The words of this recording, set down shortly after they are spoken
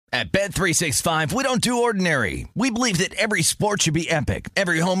At Bet365, we don't do ordinary. We believe that every sport should be epic.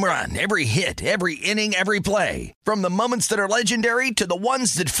 Every home run, every hit, every inning, every play. From the moments that are legendary to the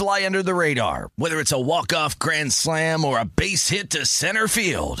ones that fly under the radar. Whether it's a walk-off grand slam or a base hit to center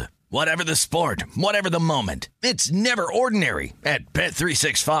field. Whatever the sport, whatever the moment. It's never ordinary at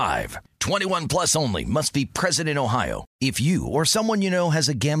Bet365. 21 plus only. Must be present in Ohio. If you or someone you know has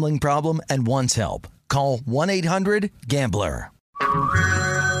a gambling problem and wants help, call 1-800-GAMBLER.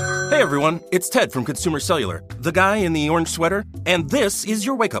 Hey everyone, it's Ted from Consumer Cellular, the guy in the orange sweater, and this is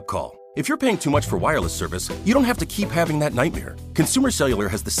your wake-up call. If you're paying too much for wireless service, you don't have to keep having that nightmare. Consumer Cellular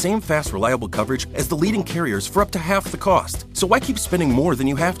has the same fast, reliable coverage as the leading carriers for up to half the cost. So why keep spending more than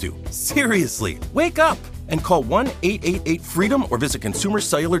you have to? Seriously, wake up and call 1-888-FREEDOM or visit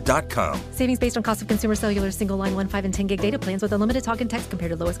consumercellular.com. Savings based on cost of Consumer Cellular single line 1, 5, and 10 gig data plans with unlimited talk and text compared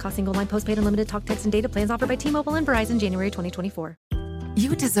to lowest cost single line postpaid unlimited talk, text, and data plans offered by T-Mobile and Verizon January 2024.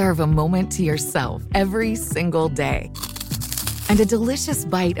 You deserve a moment to yourself every single day. And a delicious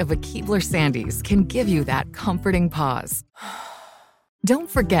bite of a Keebler Sandies can give you that comforting pause. Don't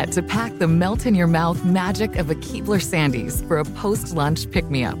forget to pack the melt-in-your-mouth magic of a Keebler Sandies for a post-lunch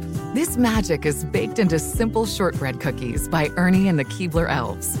pick-me-up. This magic is baked into simple shortbread cookies by Ernie and the Keebler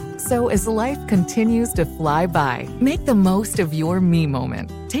Elves. So as life continues to fly by, make the most of your me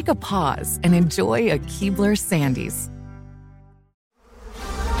moment. Take a pause and enjoy a Keebler Sandies.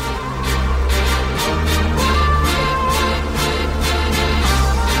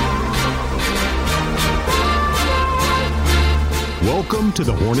 Welcome to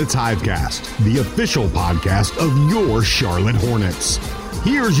the Hornets Hivecast, the official podcast of your Charlotte Hornets.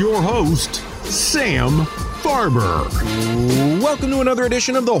 Here's your host, Sam Farber. Welcome to another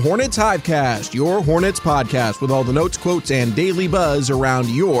edition of the Hornets Hivecast, your Hornets podcast with all the notes, quotes, and daily buzz around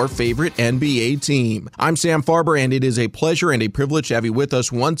your favorite NBA team. I'm Sam Farber, and it is a pleasure and a privilege to have you with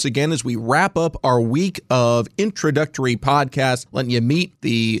us once again as we wrap up our week of introductory podcasts, letting you meet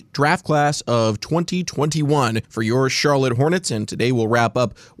the draft class of 2021 for your Charlotte Hornets, and today we'll wrap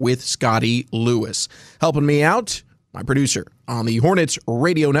up with Scottie Lewis. Helping me out, my producer on the Hornets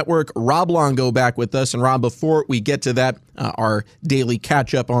Radio Network, Rob Longo, back with us. And Rob, before we get to that, our daily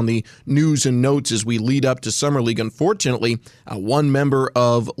catch-up on the news and notes as we lead up to Summer League. Unfortunately, one member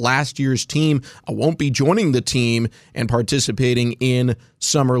of last year's team won't be joining the team and participating in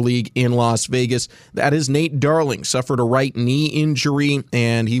Summer League in Las Vegas. That is Nate Darling, suffered a right knee injury,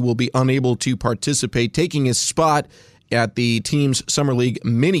 and he will be unable to participate. Taking his spot at the team's Summer League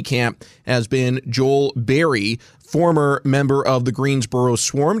minicamp has been Joel Berry, former member of the Greensboro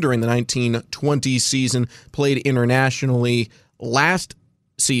Swarm during the 1920 season, played internationally last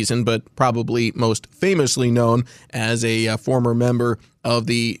season, but probably most famously known as a former member of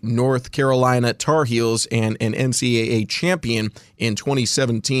the North Carolina Tar Heels and an NCAA champion in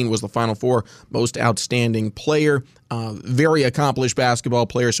 2017, was the Final Four most outstanding player. Very accomplished basketball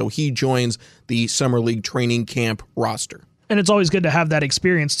player, so he joins the Summer League training camp roster. And it's always good to have that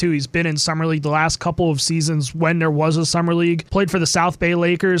experience, too. He's been in Summer League the last couple of seasons when there was a Summer League. Played for the South Bay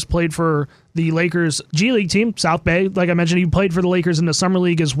Lakers, played for the Lakers G League team, South Bay. Like I mentioned, he played for the Lakers in the Summer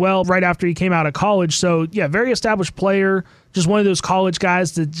League as well right after he came out of college. So, yeah, very established player. Just one of those college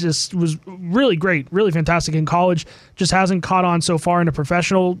guys that just was really great, really fantastic in college. Just hasn't caught on so far in the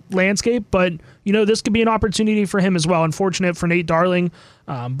professional landscape. But, you know, this could be an opportunity for him as well. Unfortunate for Nate Darling.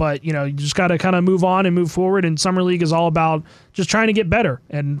 But, you know, you just got to kind of move on and move forward. And Summer League is all about just trying to get better.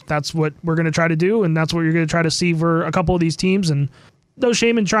 And that's what we're going to try to do. And that's what you're going to try to see for a couple of these teams. And no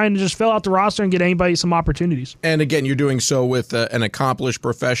shame in trying to just fill out the roster and get anybody some opportunities. And again, you're doing so with an accomplished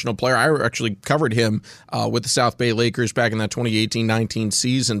professional player. I actually covered him with the South Bay Lakers back in that 2018-19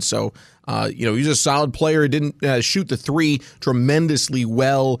 season. So, he's a solid player. Didn't shoot the three tremendously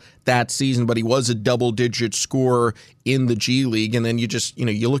well that season, but he was a double-digit scorer in the G League. And then you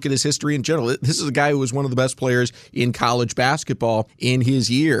look at his history in general. This is a guy who was one of the best players in college basketball in his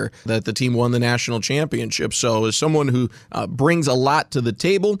year that the team won the national championship. So as someone who brings a lot to the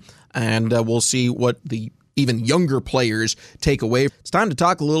table, and we'll see what the even younger players take away. It's time to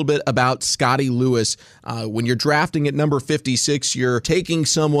talk a little bit about Scottie Lewis. When you're drafting at number 56, you're taking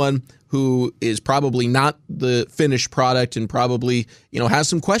someone who is probably not the finished product and probably, has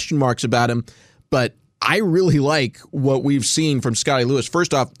some question marks about him. But I really like what we've seen from Scottie Lewis.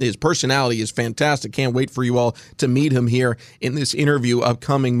 First off, his personality is fantastic. Can't wait for you all to meet him here in this interview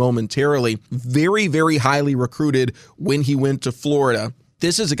upcoming momentarily. Very, very highly recruited when he went to Florida.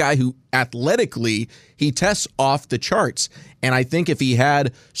 This is a guy who athletically, he tests off the charts. And I think if he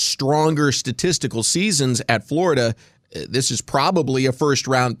had stronger statistical seasons at Florida, this is probably a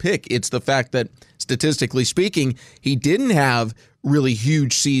first-round pick. It's the fact that, statistically speaking, he didn't have really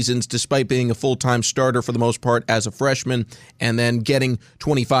huge seasons despite being a full-time starter for the most part as a freshman and then getting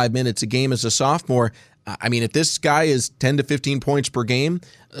 25 minutes a game as a sophomore. I mean, if this guy is 10 to 15 points per game,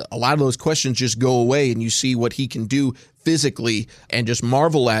 a lot of those questions just go away and you see what he can do physically and just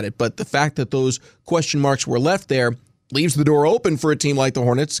marvel at it. But the fact that those question marks were left there leaves the door open for a team like the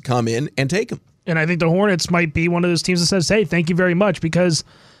Hornets to come in and take him. And I think the Hornets might be one of those teams that says, hey, thank you very much, because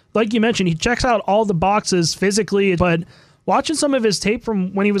like you mentioned, he checks out all the boxes physically, but watching some of his tape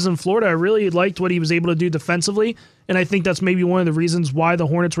from when he was in Florida, I really liked what he was able to do defensively, and I think that's maybe one of the reasons why the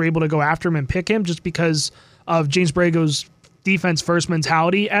Hornets were able to go after him and pick him, just because of James Borrego's defense-first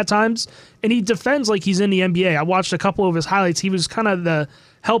mentality at times, and he defends like he's in the NBA. I watched a couple of his highlights. He was kind of the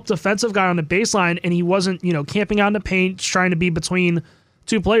help defensive guy on the baseline, and he wasn't, camping out in the paint, trying to be between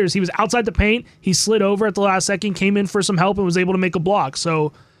two players. He was outside the paint. He slid over at the last second, came in for some help, and was able to make a block.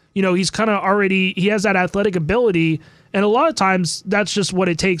 So, he's kind of already, he has that athletic ability, and a lot of times that's just what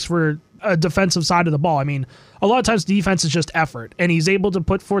it takes for a defensive side of the ball. I mean, a lot of times defense is just effort, and he's able to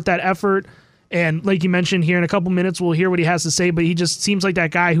put forth that effort. And like you mentioned, here in a couple minutes, we'll hear what he has to say, but he just seems like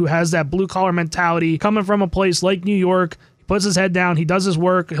that guy who has that blue-collar mentality coming from a place like New York. He puts his head down. He does his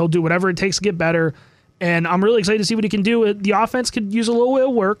work. He'll do whatever it takes to get better. And I'm really excited to see what he can do. The offense could use a little bit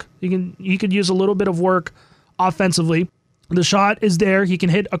of work. He could use a little bit of work offensively. The shot is there. He can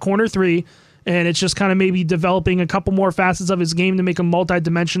hit a corner three, and it's just kind of maybe developing a couple more facets of his game to make him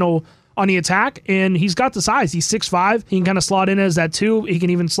multi-dimensional on the attack. And he's got the size. He's 6'5". He can kind of slot in as that 2. He can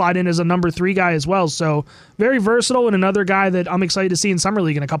even slide in as a number 3 guy as well. So very versatile, and another guy that I'm excited to see in Summer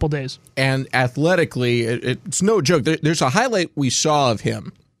League in a couple days. And athletically, it's no joke. There's a highlight we saw of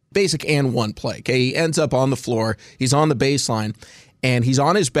him. Basic and one play. Okay, he ends up on the floor. He's on the baseline, and he's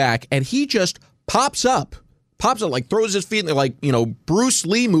on his back, and he just pops up, like throws his feet, like Bruce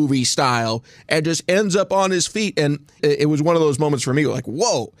Lee movie style, and just ends up on his feet. And it was one of those moments for me, like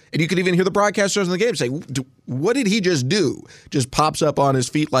whoa! And you could even hear the broadcasters in the game say, "What did he just do?" Just pops up on his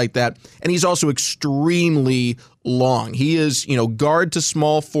feet like that. And he's also extremely long. He is, guard to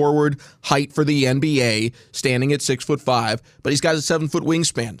small forward height for the NBA, standing at 6'5", but he's got a 7-foot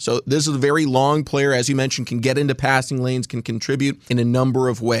wingspan. So this is a very long player, as you mentioned, can get into passing lanes, can contribute in a number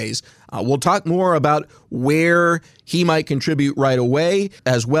of ways. We'll talk more about where he might contribute right away,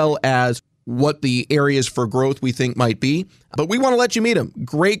 as well as what the areas for growth we think might be. But we want to let you meet him.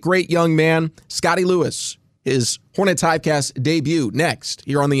 Great, great young man, Scottie Lewis. His Hornets Hivecast debut next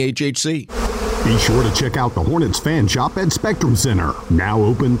here on the HHC. Be sure to check out the Hornets Fan Shop at Spectrum Center, now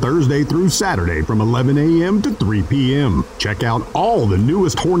open Thursday through Saturday from 11 a.m. to 3 p.m. Check out all the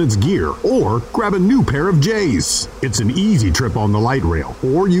newest Hornets gear or grab a new pair of J's. It's an easy trip on the light rail,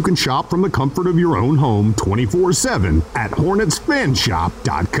 or you can shop from the comfort of your own home 24/7 at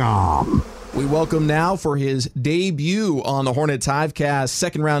HornetsFanshop.com. We welcome now for his debut on the Hornets Hivecast,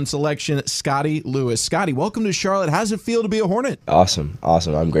 second-round selection, Scottie Lewis. Scottie, welcome to Charlotte. How does it feel to be a Hornet? Awesome.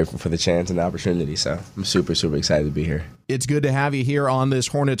 I'm grateful for the chance and the opportunity, so I'm super, super excited to be here. It's good to have you here on this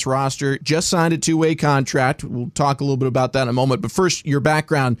Hornets roster. Just signed a 2-way contract. We'll talk a little bit about that in a moment. But first, your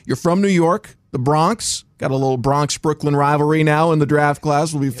background. You're from New York, the Bronx. Got a little Bronx-Brooklyn rivalry now in the draft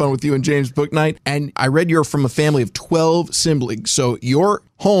class. Will be fun with you and James Bouknight. And I read you're from a family of 12 siblings. So your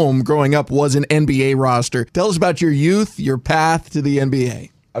home growing up was an NBA roster. Tell us about your youth, your path to the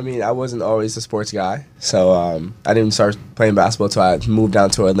NBA. I mean, I wasn't always a sports guy. So I didn't start playing basketball until I moved down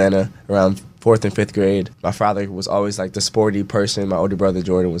to Atlanta around 4th and 5th grade. My father was always like the sporty person. My older brother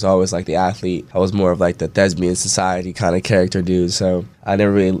Jordan was always like the athlete. I was more of like the thespian society kind of character dude. So I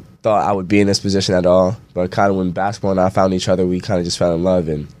never really thought I would be in this position at all. But kind of when basketball and I found each other, we kind of just fell in love,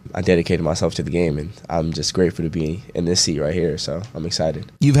 and I dedicated myself to the game. And I'm just grateful to be in this seat right here. So I'm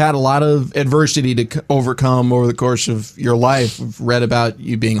excited. You've had a lot of adversity to overcome over the course of your life. We've read about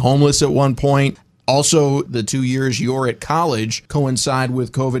you being homeless at one point. Also, the 2 years you're at college coincide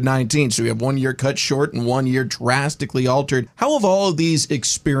with COVID-19. So you have 1 year cut short and 1 year drastically altered. How have all of these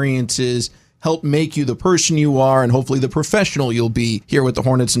experiences helped make you the person you are and hopefully the professional you'll be here with the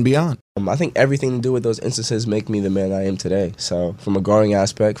Hornets and beyond? I think everything to do with those instances make me the man I am today. So from a growing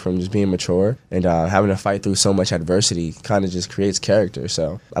aspect, from just being mature and having to fight through so much adversity kind of just creates character.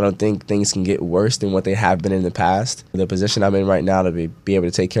 So I don't think things can get worse than what they have been in the past. The position I'm in right now to be able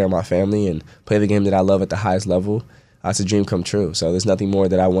to take care of my family and play the game that I love at the highest level, it's a dream come true. So there's nothing more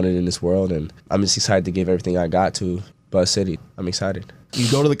that I wanted in this world, and I'm just excited to give everything I got to Buzz City. I'm excited. You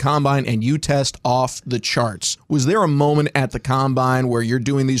go to the combine and you test off the charts. Was there a moment at the combine where you're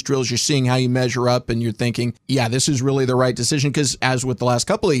doing these drills, you're seeing how you measure up, and you're thinking, yeah, this is really the right decision? Because as with the last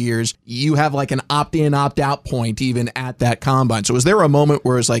couple of years, you have like an opt-in, opt-out point even at that combine. So was there a moment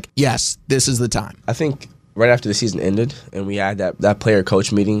where it's like, yes, this is the time? I think right after the season ended, and we had that player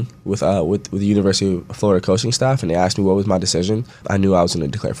coach meeting with the University of Florida coaching staff, and they asked me what was my decision. I knew I was going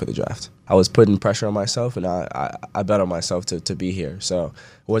to declare for the draft. I was putting pressure on myself, and I bet on myself to be here. So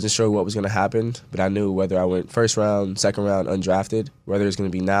I wasn't sure what was going to happen, but I knew whether I went first round, second round, undrafted, whether it's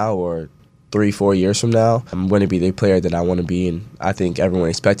going to be now or 3-4 years from now, I'm going to be the player that I want to be, and I think everyone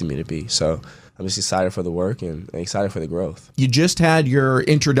expected me to be. So I'm just excited for the work and excited for the growth. You just had your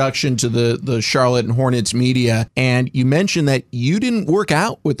introduction to the Charlotte and Hornets media, and you mentioned that you didn't work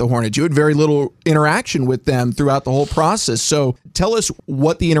out with the Hornets. You had very little interaction with them throughout the whole process. So tell us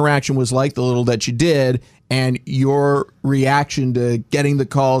what the interaction was like, the little that you did, and your reaction to getting the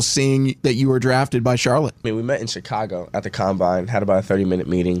call, seeing that you were drafted by Charlotte. I mean, we met in Chicago at the Combine, had about a 30-minute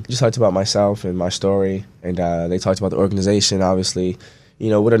meeting. Just talked about myself and my story, and they talked about the organization, obviously. You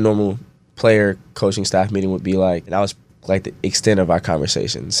know, what a normal player coaching staff meeting would be like, and that was like the extent of our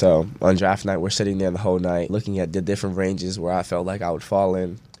conversation. So on draft night, we're sitting there the whole night looking at the different ranges where I felt like I would fall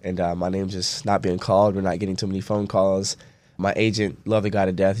in, and my name just not being called. We're not getting too many phone calls. My agent, love the guy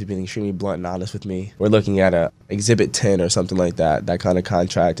to death. He's been extremely blunt and honest with me. We're looking at a Exhibit 10 or something like that kind of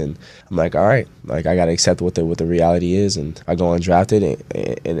contract, and I'm like, all right, like I got to accept what the reality is, and I go undrafted,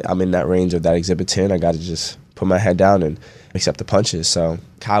 and I'm in that range of that Exhibit 10. I got to just put my head down and accept the punches. So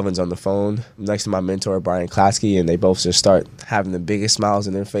Calvin's on the phone next to my mentor, Brian Klasky, and they both just start having the biggest smiles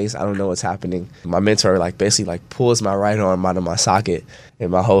in their face. I don't know what's happening. My mentor basically pulls my right arm out of my socket,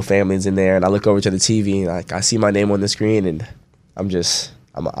 and my whole family's in there, and I look over to the TV, and I see my name on the screen, and I'm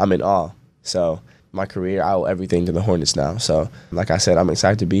in awe. So my career, I owe everything to the Hornets now. So like I said, I'm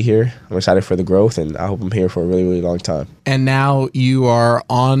excited to be here. I'm excited for the growth, and I hope I'm here for a really, really long time. And now you are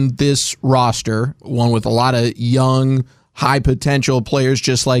on this roster, one with a lot of young, high potential players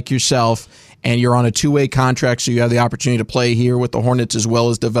just like yourself, and you're on a two-way contract, so you have the opportunity to play here with the Hornets as well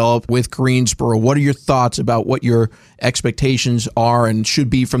as develop with Greensboro. What are your thoughts about what your expectations are and should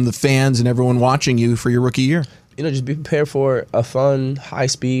be from the fans and everyone watching you for your rookie year? You know, just be prepared for a fun,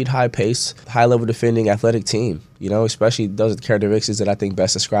 high-speed, high-pace, high-level defending athletic team. You know, especially those are the characteristics that I think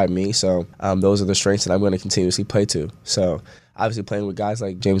best describe me. So those are the strengths that I'm going to continuously play to. So obviously playing with guys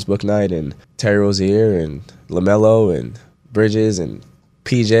like James Bouknight and Terry Rozier and LaMelo and Bridges and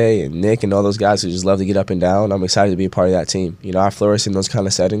PJ and Nick and all those guys who just love to get up and down, I'm excited to be a part of that team. You know, I flourish in those kind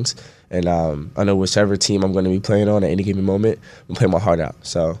of settings, and I know whichever team I'm going to be playing on at any given moment, I'm playing my heart out.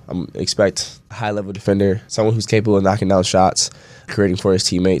 So I expect a high-level defender, someone who's capable of knocking down shots, creating for his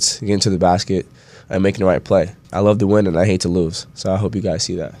teammates, getting to the basket, and making the right play. I love to win, and I hate to lose. So I hope you guys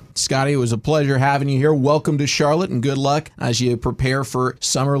see that. Scotty, it was a pleasure having you here. Welcome to Charlotte, and good luck as you prepare for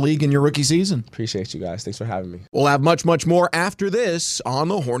Summer League in your rookie season. Appreciate you guys. Thanks for having me. We'll have much, much more after this on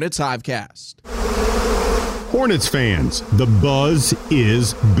the Hornets Hivecast. Hornets fans, the buzz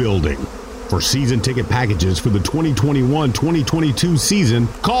is building. For season ticket packages for the 2021-2022 season,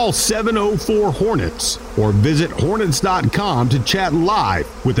 call 704-HORNETS or visit Hornets.com to chat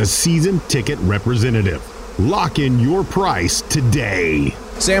live with a season ticket representative. Lock in your price today.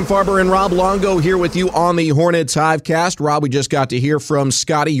 Sam Farber and Rob Longo here with you on the Hornets Hivecast. Rob, we just got to hear from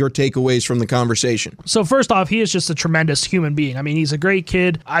Scotty. Your takeaways from the conversation. So first off, he is just a tremendous human being. I mean, he's a great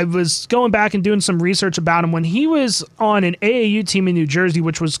kid. I was going back and doing some research about him. When he was on an AAU team in New Jersey,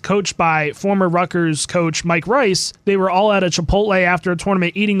 which was coached by former Rutgers coach Mike Rice, they were all at a Chipotle after a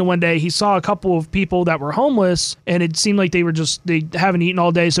tournament eating the one day. He saw a couple of people that were homeless, and it seemed like they haven't eaten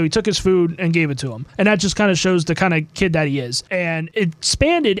all day, so he took his food and gave it to them. And that just kind of shows the kind of kid that he is. And it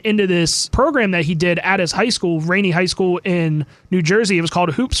expanded into this program that he did at his high school, Rainey High School in New Jersey. It was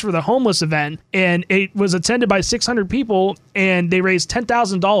called Hoops for the Homeless event, and it was attended by 600 people, and they raised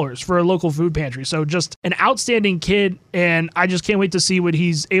 $10,000 for a local food pantry. So just an outstanding kid, and I just can't wait to see what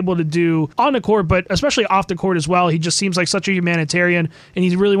he's able to do on the court, but especially off the court as well. He just seems like such a humanitarian, and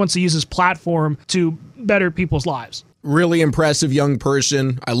he really wants to use his platform to better people's lives. Really impressive young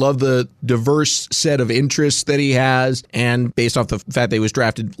person. I love the diverse set of interests that he has, and based off the fact that he was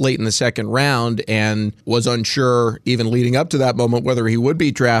drafted late in the second round and was unsure even leading up to that moment whether he would be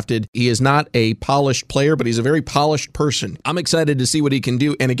drafted, he is not a polished player, but he's a very polished person. I'm excited to see what he can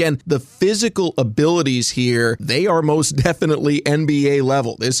do. And again, the physical abilities here, they are most definitely NBA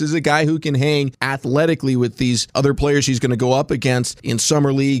level. This is a guy who can hang athletically with these other players he's going to go up against in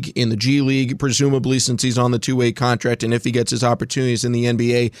Summer League, in the G League, presumably, since he's on the two-way contract contract, and if he gets his opportunities in the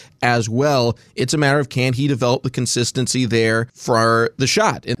NBA as well, it's a matter of can he develop the consistency there for the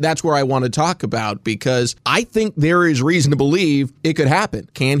shot. And that's where I want to talk about, because I think there is reason to believe it could happen.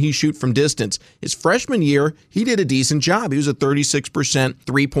 Can he shoot from distance? His freshman year, he did a decent job. He was a 36%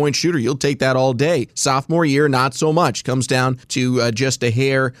 three-point shooter. You'll take that all day. Sophomore year, not so much. Comes down to just a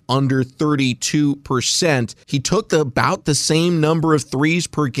hair under 32%. He took about the same number of threes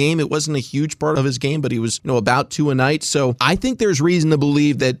per game. It wasn't a huge part of his game, but he was about 2 a night. So I think there's reason to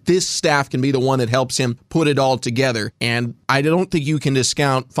believe that this staff can be the one that helps him put it all together. And I don't think you can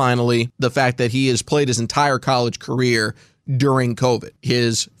discount, finally, the fact that he has played his entire college career during COVID.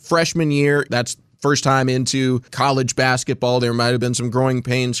 His freshman year, that's first time into college basketball. There might have been some growing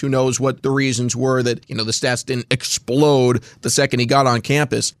pains. Who knows what the reasons were that, the stats didn't explode the second he got on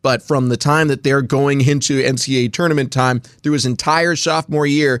campus. But from the time that they're going into NCAA tournament time through his entire sophomore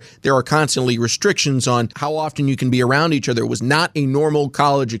year, there are constantly restrictions on how often you can be around each other. It was not a normal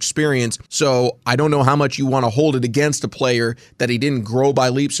college experience. So I don't know how much you want to hold it against a player that he didn't grow by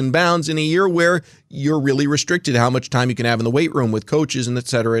leaps and bounds in a year where you're really restricted how much time you can have in the weight room with coaches and et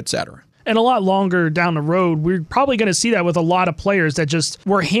cetera, et cetera. And a lot longer down the road, we're probably going to see that with a lot of players that just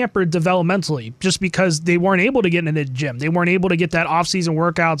were hampered developmentally just because they weren't able to get into the gym. They weren't able to get that off-season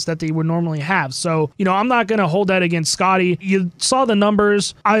workouts that they would normally have. So, I'm not going to hold that against Scotty. You saw the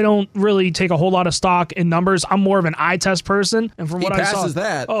numbers. I don't really take a whole lot of stock in numbers. I'm more of an eye test person. And from what I saw, passes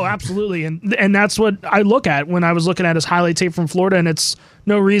that. Oh, absolutely. And that's what I look at when I was looking at his highlight tape from Florida, and it's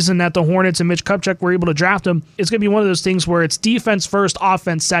no reason that the Hornets and Mitch Kupchak were able to draft him. It's going to be one of those things where it's defense first,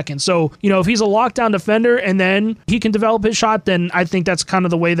 offense second. So, if he's a lockdown defender and then he can develop his shot, then I think that's kind of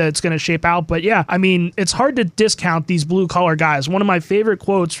the way that it's going to shape out. But yeah, it's hard to discount these blue-collar guys. One of my favorite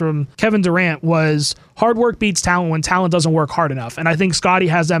quotes from Kevin Durant was, hard work beats talent when talent doesn't work hard enough. And I think Scotty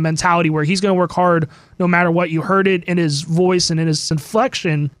has that mentality where he's going to work hard no matter what. You heard it in his voice and in his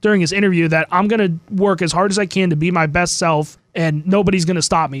inflection during his interview that I'm going to work as hard as I can to be my best self and nobody's going to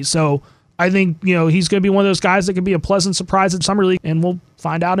stop me. So I think, he's going to be one of those guys that could be a pleasant surprise at Summer League, and we'll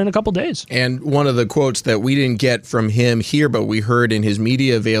find out in a couple days. And one of the quotes that we didn't get from him here, but we heard in his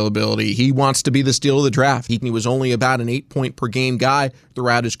media availability, he wants to be the steal of the draft. He was only about an 8-point per game guy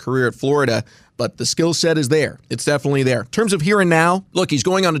throughout his career at Florida, but the skill set is there. It's definitely there. In terms of here and now, look, he's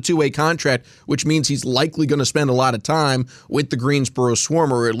going on a 2-way contract, which means he's likely going to spend a lot of time with the Greensboro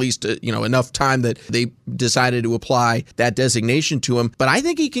Swarm, or at least enough time that they decided to apply that designation to him. But I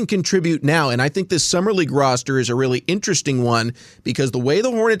think he can contribute now, and I think this Summer League roster is a really interesting one because the way the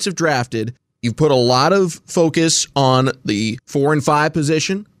Hornets have drafted, you've put a lot of focus on the 4 and 5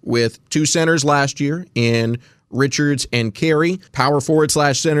 position with 2 centers last year in Richards and Carey. Power forward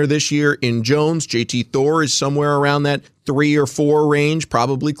 / center this year in Jones. JT Thor is somewhere around that 3 or 4 range,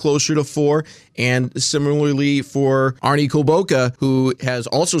 probably closer to 4. And similarly for Arnie Kulboka, who has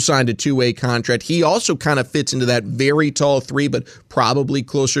also signed a 2-way contract. He also kind of fits into that very tall 3, but probably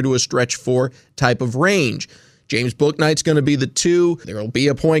closer to a stretch 4 type of range. James Bouknight's going to be the 2. There will be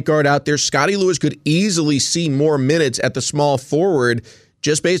a point guard out there. Scotty Lewis could easily see more minutes at the small forward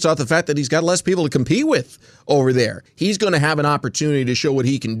just based off the fact that he's got less people to compete with over there. He's going to have an opportunity to show what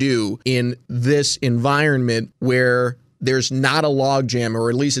he can do in this environment where there's not a logjam, or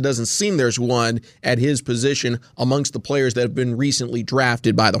at least it doesn't seem there's one at his position amongst the players that have been recently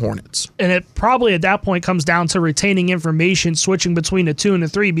drafted by the Hornets. And it probably at that point comes down to retaining information, switching between the 2 and the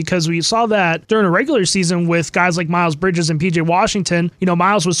 3, because we saw that during a regular season with guys like Miles Bridges and PJ Washington.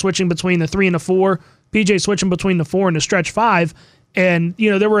 Miles was switching between the 3 and the 4, PJ switching between the 4 and the stretch 5. And,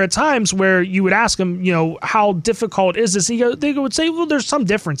 there were at times where you would ask them, how difficult is this? They would say, well, there's some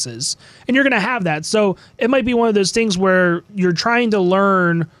differences. And you're going to have that. So it might be one of those things where you're trying to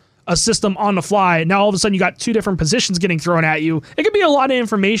learn a system on the fly. Now, all of a sudden, you got 2 different positions getting thrown at you. It could be a lot of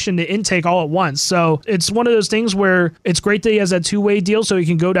information to intake all at once. So it's one of those things where it's great that he has that 2-way deal so he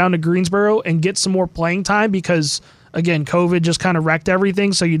can go down to Greensboro and get some more playing time because, again, COVID just kind of wrecked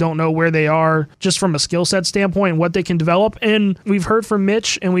everything, so you don't know where they are just from a skill set standpoint and what they can develop. And we've heard from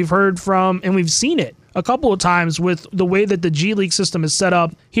Mitch, and we've seen it a couple of times with the way that the G League system is set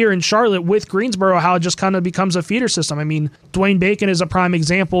up here in Charlotte with Greensboro, how it just kind of becomes a feeder system. Dwayne Bacon is a prime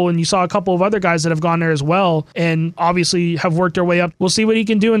example, and you saw a couple of other guys that have gone there as well and obviously have worked their way up. We'll see what he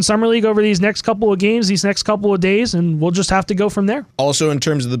can do in Summer League over these next couple of games, these next couple of days, and we'll just have to go from there. Also, in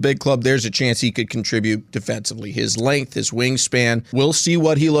terms of the big club, there's a chance he could contribute defensively. His length, his wingspan, we'll see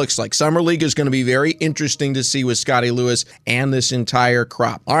what he looks like. Summer League is going to be very interesting to see with Scotty Lewis and this entire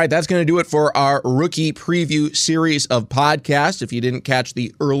crop. All right, that's going to do it for our rookie rookie preview series of podcasts. If you didn't catch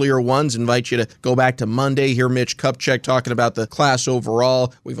the earlier ones, invite you to go back to Monday, hear Mitch Kupchak talking about the class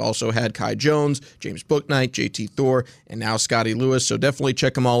overall. We've also had Kai Jones, James Bouknight, JT Thor, and now Scotty Lewis, so definitely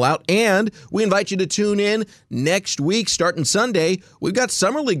check them all out. And we invite you to tune in next week, starting Sunday. We've got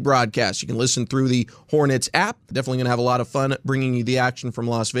Summer League broadcasts. You can listen through the Hornets app. Definitely going to have a lot of fun bringing you the action from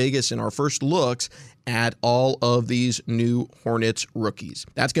Las Vegas and our first looks at all of these new Hornets rookies.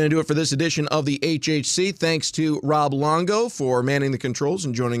 That's going to do it for this edition of the HHC. Thanks to Rob Longo for manning the controls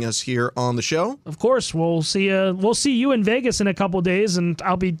and joining us here on the show. Of course, we'll see you in Vegas in a couple days, and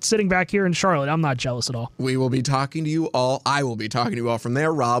I'll be sitting back here in Charlotte. I'm not jealous at all. We will be talking to you all. I will be talking to you all from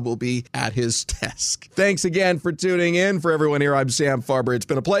there. Rob will be at his desk. Thanks again for tuning in. For everyone here, I'm Sam Farber. It's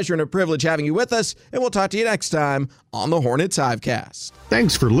been a pleasure and a privilege having you with us, and we'll talk to you next time on the Hornets Hivecast.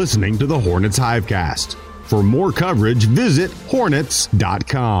 Thanks for listening to the Hornets Hivecast. For more coverage, visit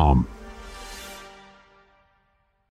Hornets.com.